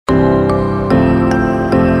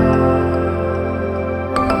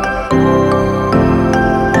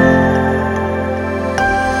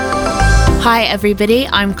Hi everybody,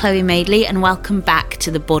 I'm Chloe Madeley and welcome back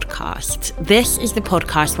to the podcast. This is the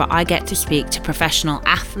podcast where I get to speak to professional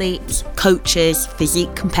athletes, coaches,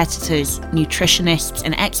 physique competitors, nutritionists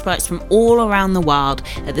and experts from all around the world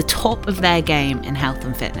at the top of their game in health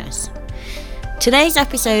and fitness. Today's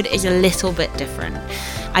episode is a little bit different.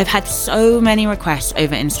 I've had so many requests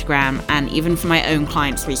over Instagram and even from my own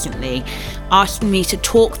clients recently asking me to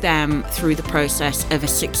talk them through the process of a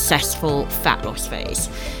successful fat loss phase.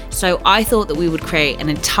 So I thought that we would create an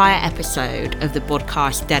entire episode of the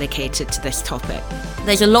podcast dedicated to this topic.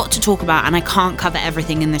 There's a lot to talk about and I can't cover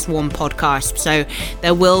everything in this one podcast, so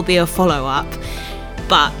there will be a follow-up.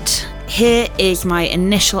 But here is my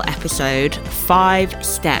initial episode, 5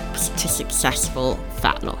 steps to successful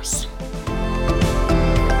fat loss.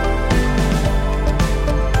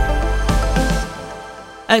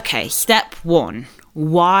 Okay, step 1.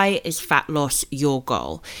 Why is fat loss your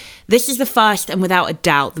goal? This is the first and without a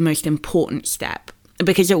doubt the most important step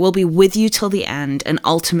because it will be with you till the end and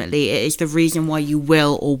ultimately it is the reason why you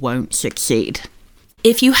will or won't succeed.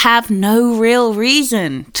 If you have no real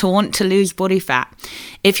reason to want to lose body fat,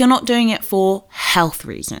 if you're not doing it for health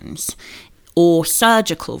reasons or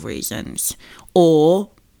surgical reasons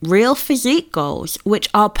or real physique goals, which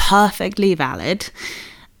are perfectly valid,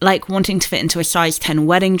 like wanting to fit into a size 10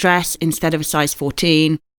 wedding dress instead of a size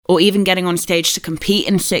 14, or even getting on stage to compete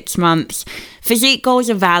in 6 months. Physique goals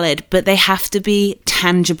are valid, but they have to be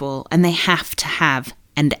tangible and they have to have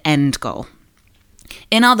an end goal.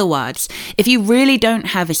 In other words, if you really don't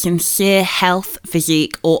have a sincere health,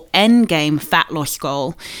 physique, or end game fat loss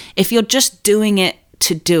goal, if you're just doing it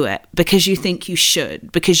to do it because you think you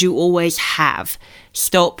should, because you always have,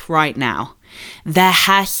 stop right now. There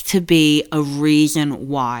has to be a reason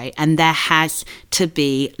why, and there has to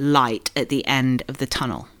be light at the end of the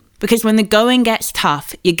tunnel. Because when the going gets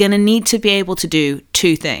tough, you're going to need to be able to do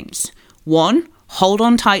 2 things. 1, hold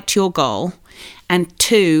on tight to your goal, and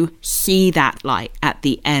 2, see that light at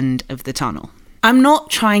the end of the tunnel. I'm not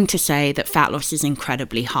trying to say that fat loss is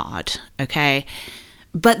incredibly hard, okay?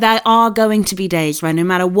 But there are going to be days where no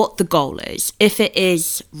matter what the goal is, if it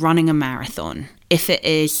is running a marathon, if it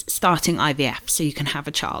is starting IVF so you can have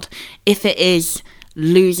a child, if it is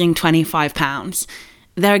losing 25 pounds,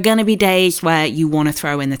 there are going to be days where you want to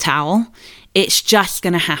throw in the towel. It's just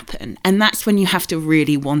going to happen. And that's when you have to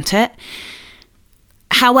really want it.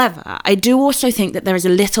 However, I do also think that there is a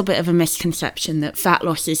little bit of a misconception that fat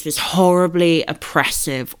loss is this horribly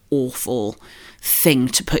oppressive, awful thing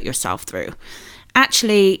to put yourself through.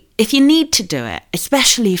 Actually, if you need to do it,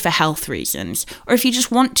 especially for health reasons, or if you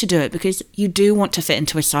just want to do it because you do want to fit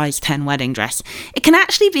into a size 10 wedding dress, it can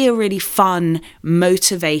actually be a really fun,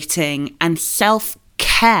 motivating, and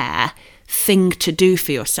self-care thing to do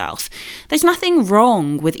for yourself. There's nothing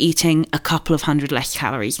wrong with eating a couple of 100 less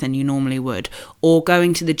calories than you normally would, or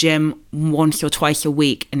going to the gym once or twice a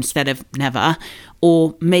week instead of never,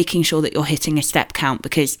 or making sure that you're hitting a step count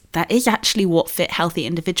because that is actually what fit, healthy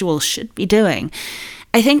individuals should be doing.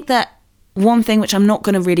 I think that one thing which I'm not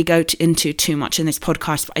going to really go into too much in this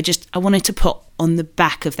podcast, but I wanted to put on the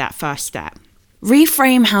back of that first step.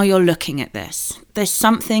 Reframe how you're looking at this. There's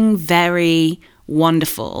something very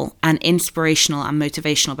wonderful and inspirational and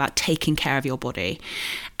motivational about taking care of your body.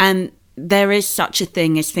 And there is such a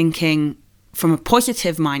thing as thinking from a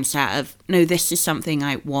positive mindset of, no, this is something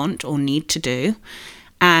I want or need to do.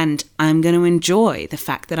 And I'm going to enjoy the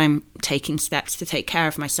fact that I'm taking steps to take care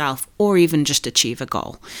of myself or even just achieve a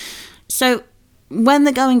goal. So when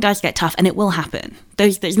the going does get tough, and it will happen,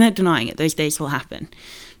 there's no denying it, those days will happen.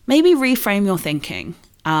 Maybe reframe your thinking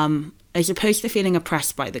as opposed to feeling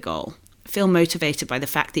oppressed by the goal. Feel motivated by the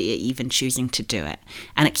fact that you're even choosing to do it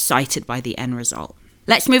and excited by the end result.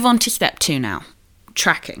 Let's move on to step 2 now,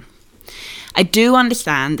 tracking. I do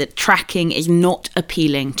understand that tracking is not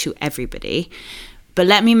appealing to everybody, but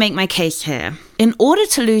let me make my case here. In order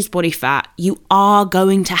to lose body fat, you are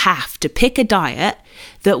going to have to pick a diet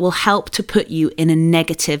that will help to put you in a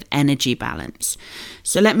negative energy balance.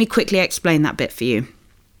 So let me quickly explain that bit for you.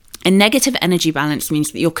 A negative energy balance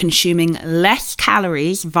means that you're consuming less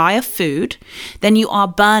calories via food than you are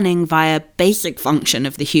burning via basic function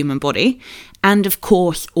of the human body, and of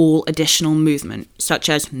course all additional movement, such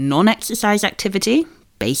as non-exercise activity,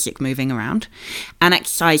 basic moving around, and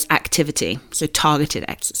exercise activity, so targeted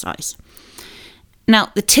exercise.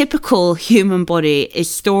 Now, the typical human body is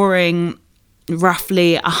storing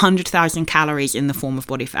roughly 100,000 calories in the form of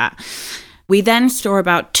body fat. We then store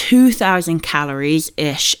about 2,000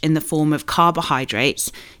 calories-ish in the form of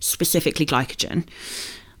carbohydrates, specifically glycogen.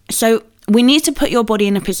 So We need to put your body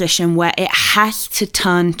in a position where it has to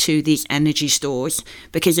turn to these energy stores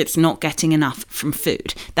because it's not getting enough from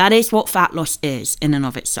food. That is what fat loss is in and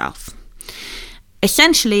of itself.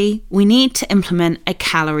 Essentially, we need to implement a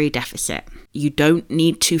calorie deficit. You don't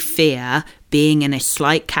need to fear being in a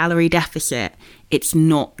slight calorie deficit. It's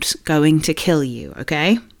not going to kill you,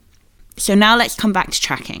 okay? So now let's come back to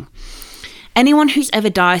tracking. Anyone who's ever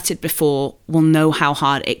dieted before will know how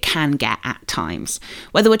hard it can get at times.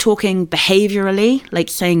 Whether we're talking behaviorally, like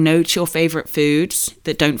saying no to your favorite foods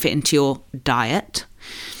that don't fit into your diet,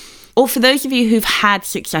 or for those of you who've had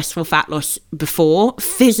successful fat loss before,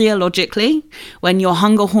 physiologically, when your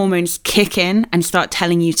hunger hormones kick in and start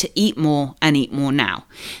telling you to eat more and eat more now.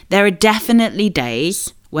 There are definitely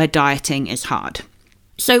days where dieting is hard.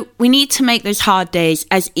 So we need to make those hard days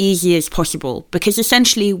as easy as possible because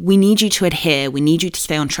essentially we need you to adhere, we need you to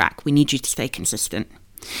stay on track, we need you to stay consistent.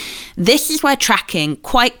 This is where tracking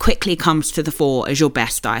quite quickly comes to the fore as your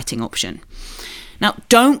best dieting option. Now,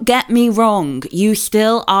 don't get me wrong, you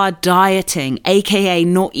still are dieting, aka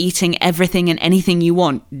not eating everything and anything you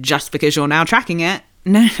want just because you're now tracking it.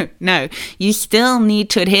 No, you still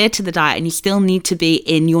need to adhere to the diet and you still need to be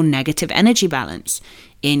in your negative energy balance,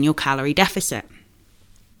 in your calorie deficit.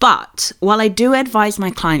 But while I do advise my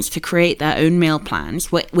clients to create their own meal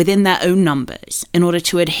plans within their own numbers in order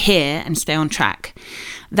to adhere and stay on track,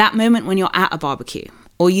 that moment when you're at a barbecue,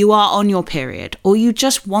 or you are on your period, or you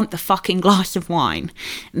just want the fucking glass of wine,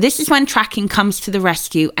 this is when tracking comes to the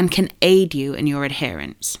rescue and can aid you in your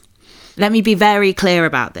adherence. Let me be very clear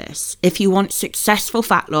about this. If you want successful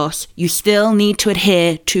fat loss, you still need to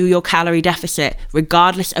adhere to your calorie deficit,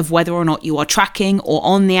 regardless of whether or not you are tracking or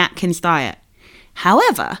on the Atkins diet.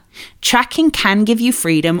 However, tracking can give you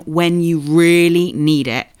freedom when you really need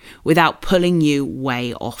it without pulling you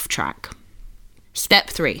way off track. Step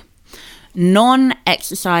 3,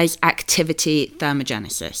 non-exercise activity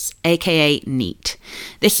thermogenesis, aka NEAT.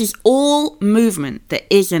 This is all movement that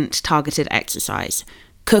isn't targeted exercise.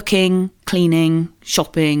 Cooking, cleaning,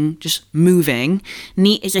 shopping, just moving.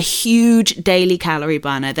 NEAT is a huge daily calorie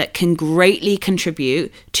burner that can greatly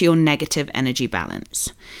contribute to your negative energy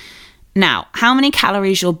balance. Now, how many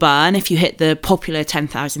calories you'll burn if you hit the popular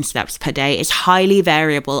 10,000 steps per day is highly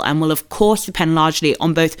variable and will of course depend largely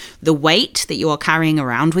on both the weight that you are carrying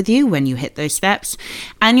around with you when you hit those steps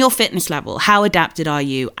and your fitness level. How adapted are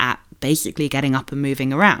you at basically getting up and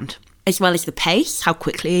moving around? As well as the pace, how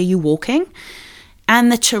quickly are you walking?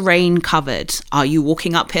 And the terrain covered. Are you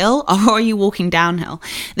walking uphill or are you walking downhill?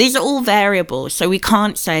 These are all variables, so we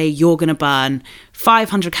can't say you're going to burn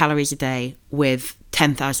 500 calories a day with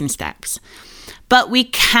 10,000 steps. But we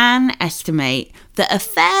can estimate that a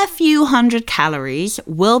fair few hundred calories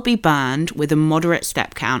will be burned with a moderate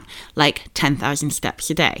step count, like 10,000 steps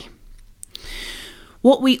a day.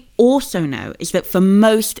 What we also know is that for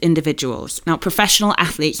most individuals, now professional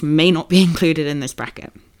athletes may not be included in this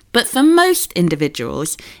bracket, but for most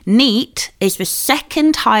individuals, NEAT is the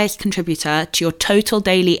second highest contributor to your total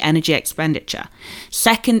daily energy expenditure,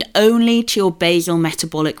 second only to your basal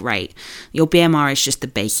metabolic rate. Your BMR is just the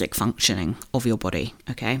basic functioning of your body,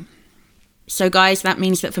 okay? So guys, that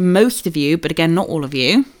means that for most of you, but again, not all of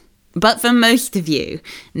you, but for most of you,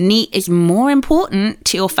 NEAT is more important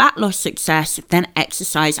to your fat loss success than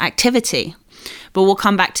exercise activity. But we'll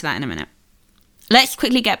come back to that in a minute. Let's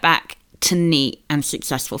quickly get back to NEAT and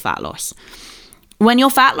successful fat loss. When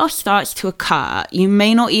your fat loss starts to occur, you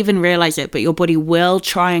may not even realize it, but your body will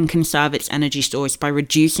try and conserve its energy stores by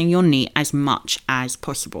reducing your NEAT as much as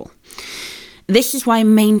possible. This is why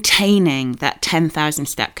maintaining that 10,000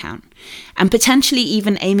 step count and potentially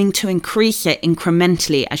even aiming to increase it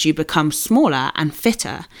incrementally as you become smaller and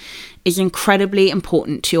fitter is incredibly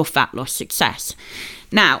important to your fat loss success.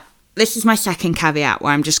 Now, this is my second caveat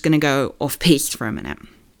where I'm just going to go off piste for a minute.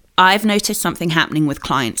 I've noticed something happening with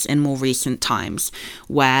clients in more recent times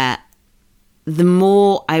where the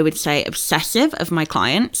more, I would say, obsessive of my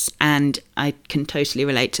clients, and I can totally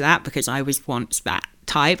relate to that because I was once that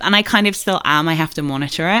type, and I kind of still am. I have to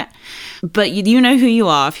monitor it. But you know who you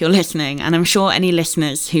are if you're listening, and I'm sure any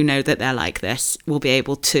listeners who know that they're like this will be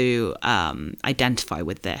able to identify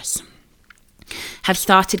with this. Have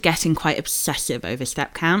started getting quite obsessive over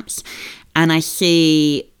step counts, and I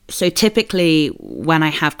see... So typically when I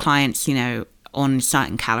have clients, on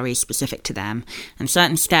certain calories specific to them and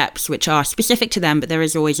certain steps which are specific to them, but there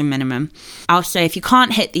is always a minimum, I'll say if you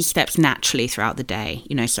can't hit these steps naturally throughout the day,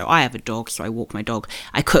 so I have a dog, so I walk my dog.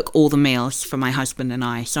 I cook all the meals for my husband and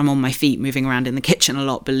I, so I'm on my feet moving around in the kitchen a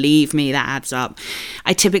lot. Believe me, that adds up.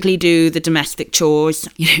 I typically do the domestic chores,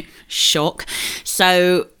 shock.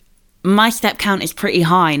 So my step count is pretty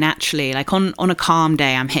high naturally. Like on a calm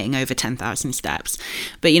day, I'm hitting over 10,000 steps.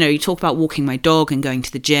 But, you talk about walking my dog and going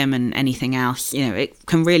to the gym and anything else, it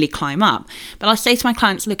can really climb up. But I'll say to my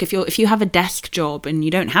clients, look, if you have a desk job and you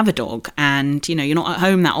don't have a dog and, you're not at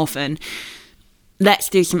home that often, let's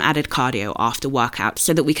do some added cardio after workout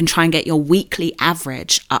so that we can try and get your weekly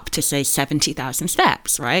average up to, say, 70,000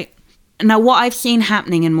 steps, right? Now, what I've seen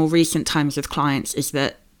happening in more recent times with clients is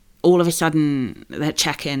that all of a sudden their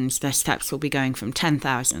check-ins, their steps will be going from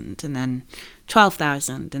 10,000 and then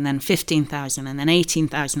 12,000 and then 15,000 and then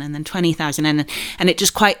 18,000 and then 20,000. And it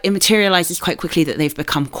just it materializes quite quickly that they've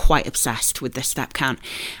become quite obsessed with the step count.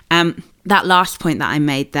 That last point that I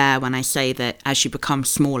made there when I say that as you become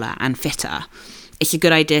smaller and fitter, it's a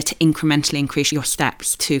good idea to incrementally increase your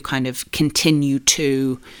steps to kind of continue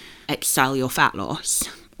to excel your fat loss.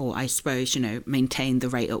 Or I suppose, maintain the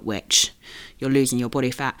rate at which you're losing your body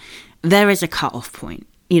fat. There is a cutoff point.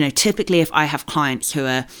 Typically if I have clients who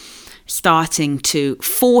are starting to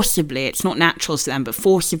forcibly, it's not natural to them, but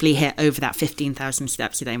forcibly hit over that 15,000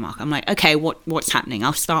 steps a day mark, I'm like, okay, what's happening?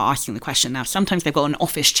 I'll start asking the question. Now, sometimes they've got an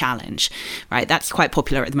office challenge, right? That's quite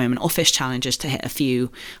popular at the moment. Office challenges to hit a few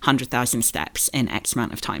 100,000 steps in X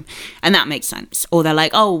amount of time. And that makes sense. Or they're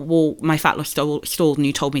like, oh, well, my fat loss stalled and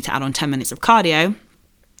you told me to add on 10 minutes of cardio.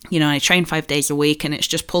 I train 5 days a week and it's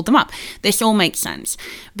just pulled them up. This all makes sense.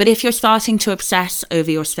 But if you're starting to obsess over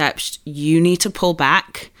your steps, you need to pull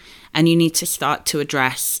back and you need to start to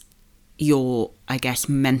address your,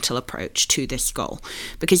 mental approach to this goal.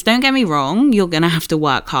 Because don't get me wrong, you're going to have to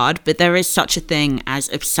work hard, but there is such a thing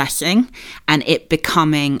as obsessing and it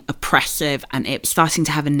becoming oppressive and it starting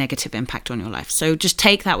to have a negative impact on your life. So just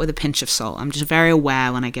take that with a pinch of salt. I'm just very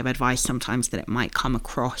aware when I give advice sometimes that it might come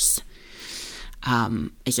across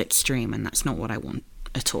is extreme, and that's not what I want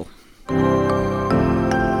at all.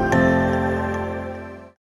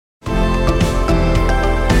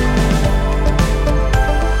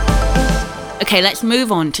 Okay, let's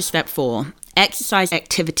move on to step 4, exercise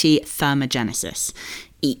activity thermogenesis.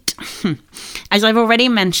 EAT. As I've already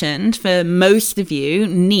mentioned, for most of you,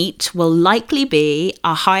 NEAT will likely be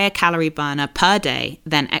a higher calorie burner per day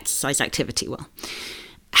than exercise activity will.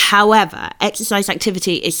 However, exercise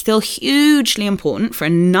activity is still hugely important for a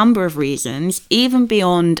number of reasons, even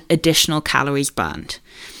beyond additional calories burned.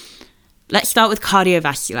 Let's start with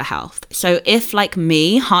cardiovascular health. So if, like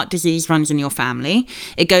me, heart disease runs in your family,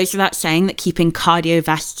 it goes without saying that keeping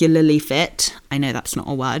cardiovascularly fit, I know that's not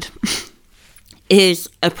a word, is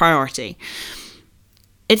a priority.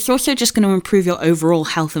 It's also just going to improve your overall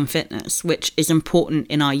health and fitness, which is important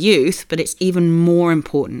in our youth, but it's even more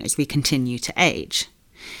important as we continue to age.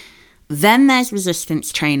 Then there's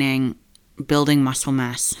resistance training, building muscle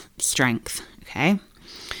mass, strength, okay?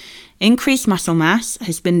 Increased muscle mass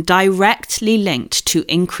has been directly linked to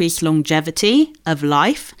increased longevity of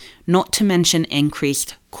life, not to mention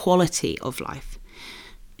increased quality of life.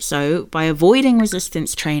 So by avoiding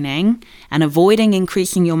resistance training and avoiding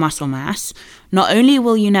increasing your muscle mass, not only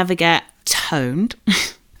will you never get toned,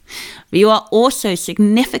 but you are also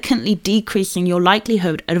significantly decreasing your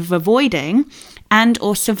likelihood of avoiding and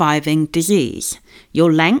or surviving disease,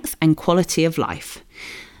 your length and quality of life.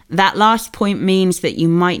 That last point means that you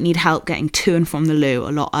might need help getting to and from the loo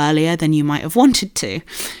a lot earlier than you might have wanted to.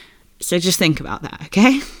 So just think about that,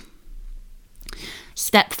 okay?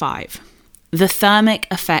 Step 5, the thermic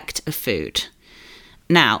effect of food.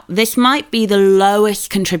 Now, this might be the lowest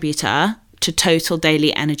contributor to total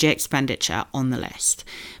daily energy expenditure on the list,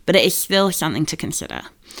 but it is still something to consider.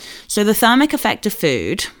 So the thermic effect of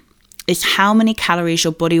food is how many calories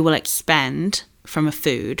your body will expend from a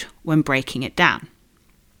food when breaking it down.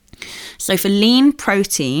 So for lean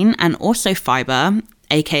protein and also fiber,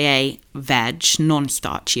 aka veg,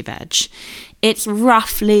 non-starchy veg, it's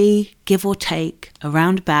roughly, give or take,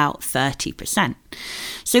 around about 30%.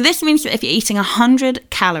 So this means that if you're eating 100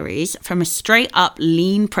 calories from a straight up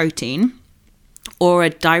lean protein or a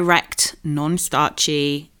direct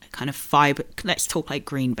non-starchy kind of fiber, let's talk like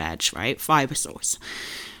green veg, right? Fiber source.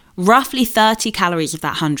 Roughly 30 calories of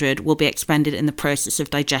that 100 will be expended in the process of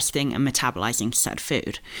digesting and metabolizing said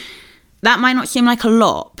food. That might not seem like a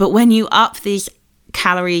lot, but when you up these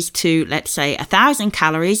calories to, let's say, 1,000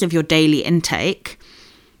 calories of your daily intake,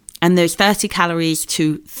 and those 30 calories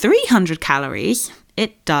to 300 calories,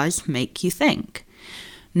 it does make you think.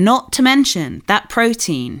 Not to mention that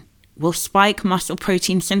protein will spike muscle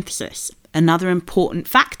protein synthesis, another important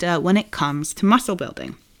factor when it comes to muscle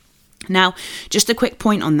building. Now, just a quick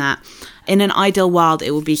point on that. In an ideal world, it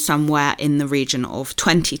will be somewhere in the region of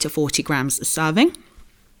 20 to 40 grams a serving,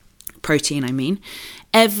 protein,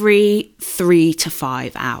 every 3 to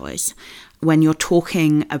 5 hours. when you're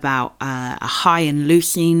talking about a high in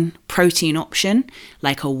leucine protein option,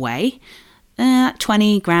 like a whey,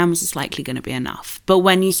 20 grams is likely going to be enough. But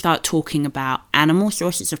when you start talking about animal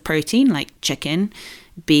sources of protein, like chicken,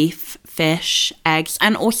 beef, fish, eggs,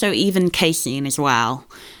 and also even casein as well,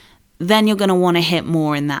 then you're going to want to hit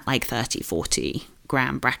more in that like 30, 40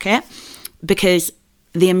 gram bracket, because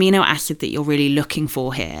the amino acid that you're really looking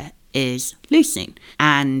for here is leucine,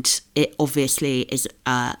 and it obviously is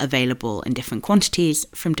available in different quantities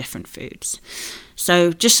from different foods.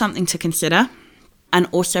 So just something to consider. And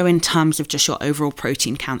also in terms of just your overall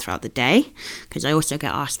protein count throughout the day, because I also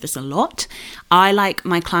get asked this a lot, I like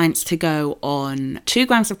my clients to go on 2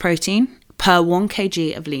 grams of protein per 1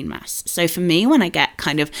 kg of lean mass. So for me, when I get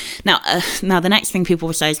kind of, now the next thing people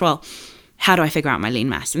will say is, well, how do I figure out my lean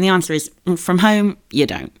mass? And the answer is, from home, you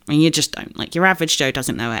don't. I mean, you just don't. Like, your average Joe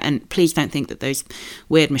doesn't know it. And please don't think that those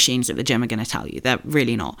weird machines at the gym are going to tell you. They're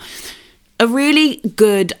really not. A really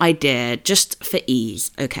good idea, just for ease,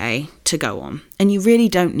 okay, to go on, and you really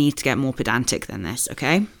don't need to get more pedantic than this,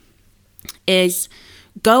 okay, is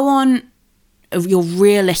go on your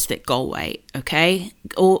realistic goal weight, okay,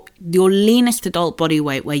 or your leanest adult body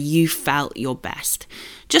weight where you felt your best.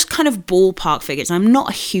 Just kind of ballpark figures. I'm not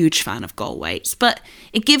a huge fan of goal weights, but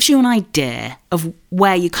it gives you an idea of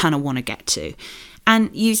where you kind of want to get to, and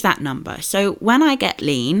use that number. So when I get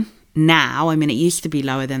lean, now, I mean, it used to be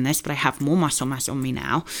lower than this, but I have more muscle mass on me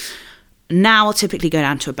now. Now I'll typically go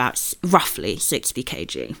down to about roughly 60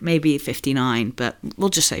 kg, maybe 59, but we'll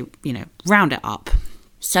just say, round it up.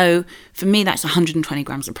 So for me, that's 120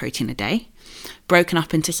 grams of protein a day, broken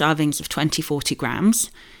up into servings of 20, 40 grams,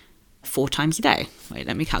 4 times a day. Wait,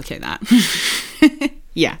 let me calculate that.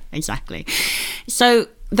 Yeah, exactly. So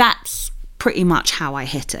that's pretty much how I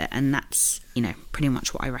hit it. And that's, pretty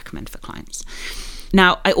much what I recommend for clients.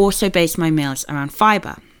 Now, I also base my meals around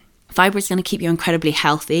fiber. Fiber is going to keep you incredibly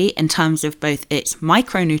healthy in terms of both its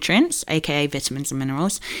micronutrients, aka vitamins and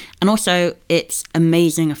minerals, and also its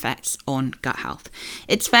amazing effects on gut health.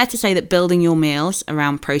 It's fair to say that building your meals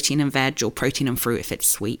around protein and veg, or protein and fruit if it's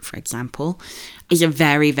sweet, for example, is a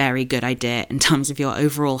very, very good idea in terms of your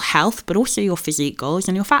overall health, but also your physique goals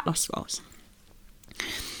and your fat loss goals.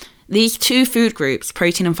 These 2 food groups,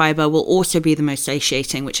 protein and fiber, will also be the most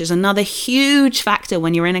satiating, which is another huge factor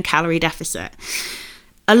when you're in a calorie deficit.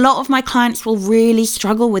 A lot of my clients will really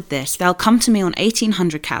struggle with this. They'll come to me on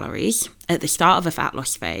 1,800 calories at the start of a fat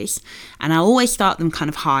loss phase, and I'll always start them kind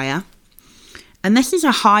of higher. And this is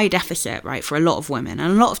a high deficit, right, for a lot of women.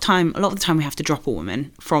 And a lot of the time we have to drop a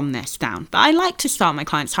woman from this down. But I like to start my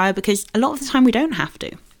clients higher because a lot of the time we don't have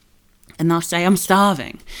to. And they'll say, I'm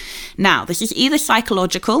starving. Now, this is either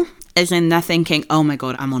psychological, as in they're thinking, oh my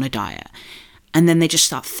God, I'm on a diet. And then they just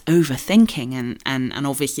start overthinking. And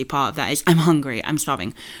obviously part of that is, I'm hungry, I'm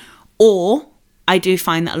starving. Or I do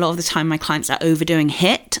find that a lot of the time my clients are overdoing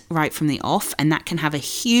HIIT right from the off. And that can have a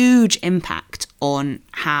huge impact on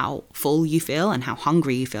how full you feel and how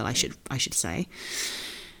hungry you feel, I should say.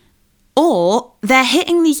 Or they're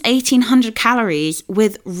hitting these 1,800 calories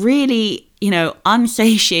with really,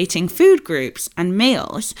 unsatiating food groups and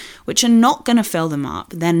meals, which are not going to fill them up.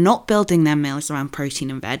 They're not building their meals around protein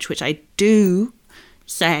and veg, which I do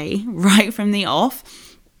say right from the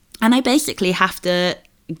off. And I basically have to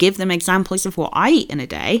give them examples of what I eat in a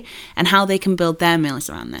day and how they can build their meals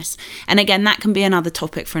around this. And again, that can be another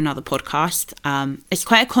topic for another podcast. It's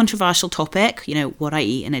quite a controversial topic, what I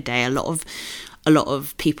eat in a day. A lot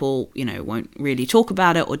of people, won't really talk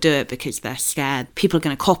about it or do it because they're scared people are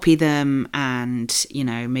going to copy them and,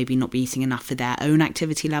 maybe not be eating enough for their own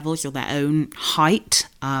activity levels or their own height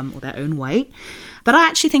or their own weight. But I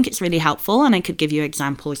actually think it's really helpful, and I could give you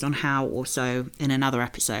examples on how also in another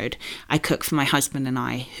episode I cook for my husband and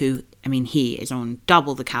I, he is on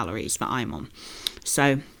double the calories that I'm on.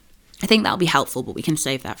 So I think that'll be helpful, but we can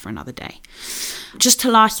save that for another day. Just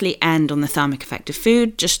to lastly end on the thermic effect of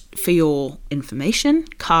food, just for your information,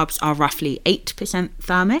 carbs are roughly 8%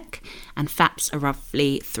 thermic and fats are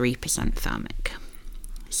roughly 3% thermic.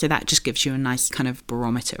 So that just gives you a nice kind of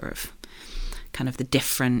barometer of kind of the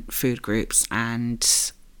different food groups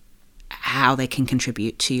and how they can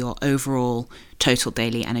contribute to your overall total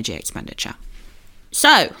daily energy expenditure.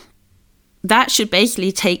 So that should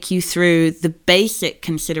basically take you through the basic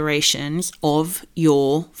considerations of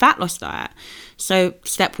your fat loss diet. So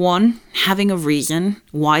step 1, having a reason.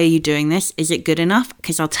 Why are you doing this? Is it good enough?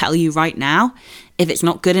 Because I'll tell you right now, if it's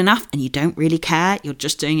not good enough and you don't really care, you're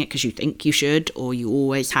just doing it because you think you should or you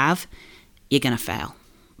always have, you're going to fail.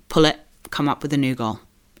 Pull it, come up with a new goal.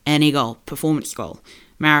 Any goal, performance goal,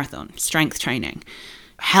 marathon, strength training,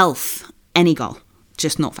 health, any goal,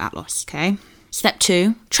 just not fat loss, okay? Step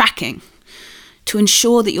 2, tracking. to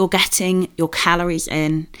ensure that you're getting your calories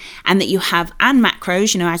in and that you have, and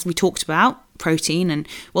macros, as we talked about, protein, and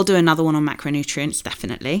we'll do another one on macronutrients,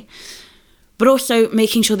 definitely. But also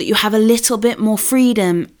making sure that you have a little bit more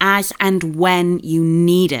freedom as and when you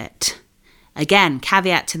need it. Again,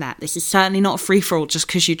 caveat to that, this is certainly not a free-for-all just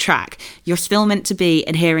because you track. You're still meant to be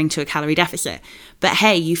adhering to a calorie deficit. But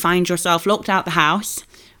hey, you find yourself locked out the house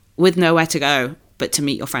with nowhere to go but to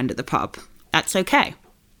meet your friend at the pub. That's okay.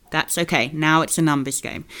 That's okay. Now it's a numbers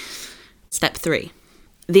game. Step 3,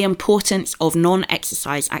 the importance of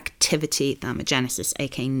non-exercise activity thermogenesis,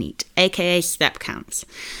 aka NEAT, aka step counts.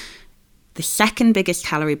 The second biggest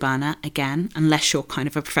calorie burner, again, unless you're kind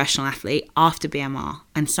of a professional athlete, after BMR,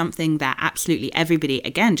 and something that absolutely everybody,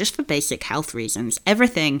 again, just for basic health reasons,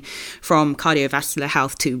 everything from cardiovascular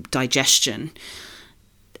health to digestion,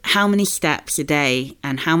 how many steps a day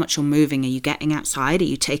and how much you're moving, are you getting outside? Are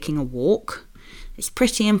you taking a walk? It's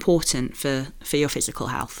pretty important for your physical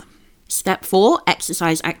health. Step 4,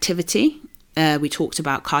 exercise activity. We talked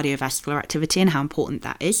about cardiovascular activity and how important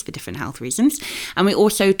that is for different health reasons. And we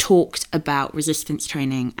also talked about resistance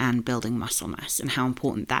training and building muscle mass and how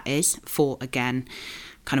important that is for, again,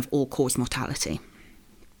 kind of all-cause mortality.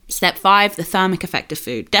 Step 5, the thermic effect of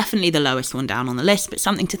food. Definitely the lowest one down on the list, but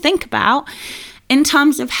something to think about in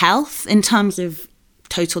terms of health, in terms of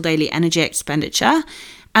total daily energy expenditure,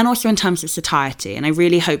 and also in terms of satiety. And I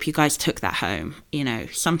really hope you guys took that home.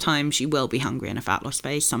 Sometimes you will be hungry in a fat loss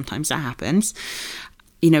phase. Sometimes that happens.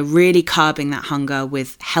 Really curbing that hunger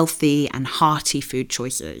with healthy and hearty food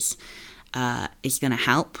choices is going to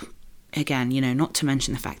help. Again, not to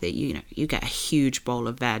mention the fact that, you get a huge bowl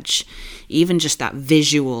of veg, even just that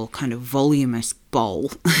visual kind of voluminous bowl,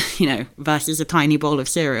 versus a tiny bowl of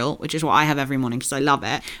cereal, which is what I have every morning because I love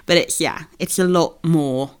it. But it's a lot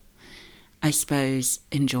more, I suppose,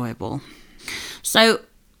 enjoyable. So,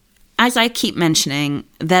 as I keep mentioning,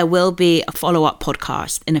 there will be a follow-up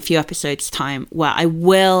podcast in a few episodes' time where I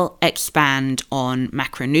will expand on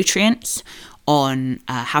macronutrients, on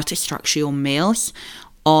how to structure your meals,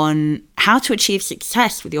 on how to achieve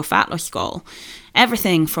success with your fat loss goal.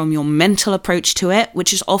 Everything from your mental approach to it,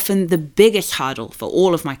 which is often the biggest hurdle for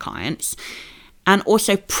all of my clients, and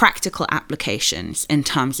also practical applications in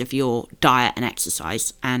terms of your diet and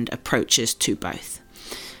exercise and approaches to both.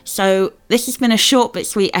 So this has been a short but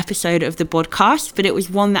sweet episode of the podcast, but it was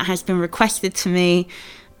one that has been requested to me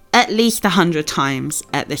at least 100 times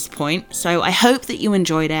at this point. So I hope that you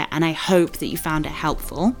enjoyed it and I hope that you found it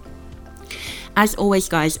helpful. As always,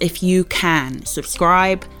 guys, if you can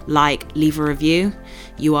subscribe, leave a review,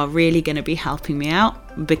 you are really going to be helping me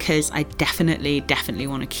out because I definitely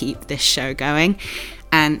want to keep this show going.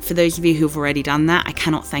 And for those of you who've already done that, I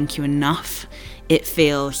cannot thank you enough. It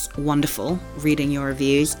feels wonderful reading your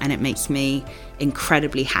reviews and it makes me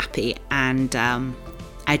incredibly happy. And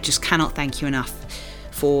I just cannot thank you enough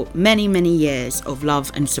for many, many years of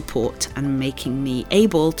love and support and making me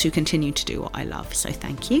able to continue to do what I love. So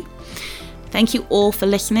thank you. Thank you all for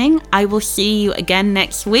listening. I will see you again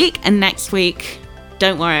next week. And next week,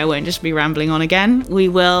 don't worry, I won't just be rambling on again. We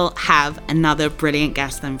will have another brilliant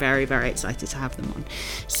guest. I'm very, very excited to have them on.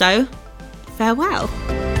 So, farewell.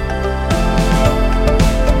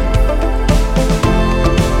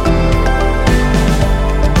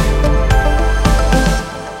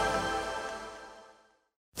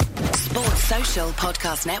 Sports Social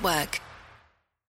Podcast Network.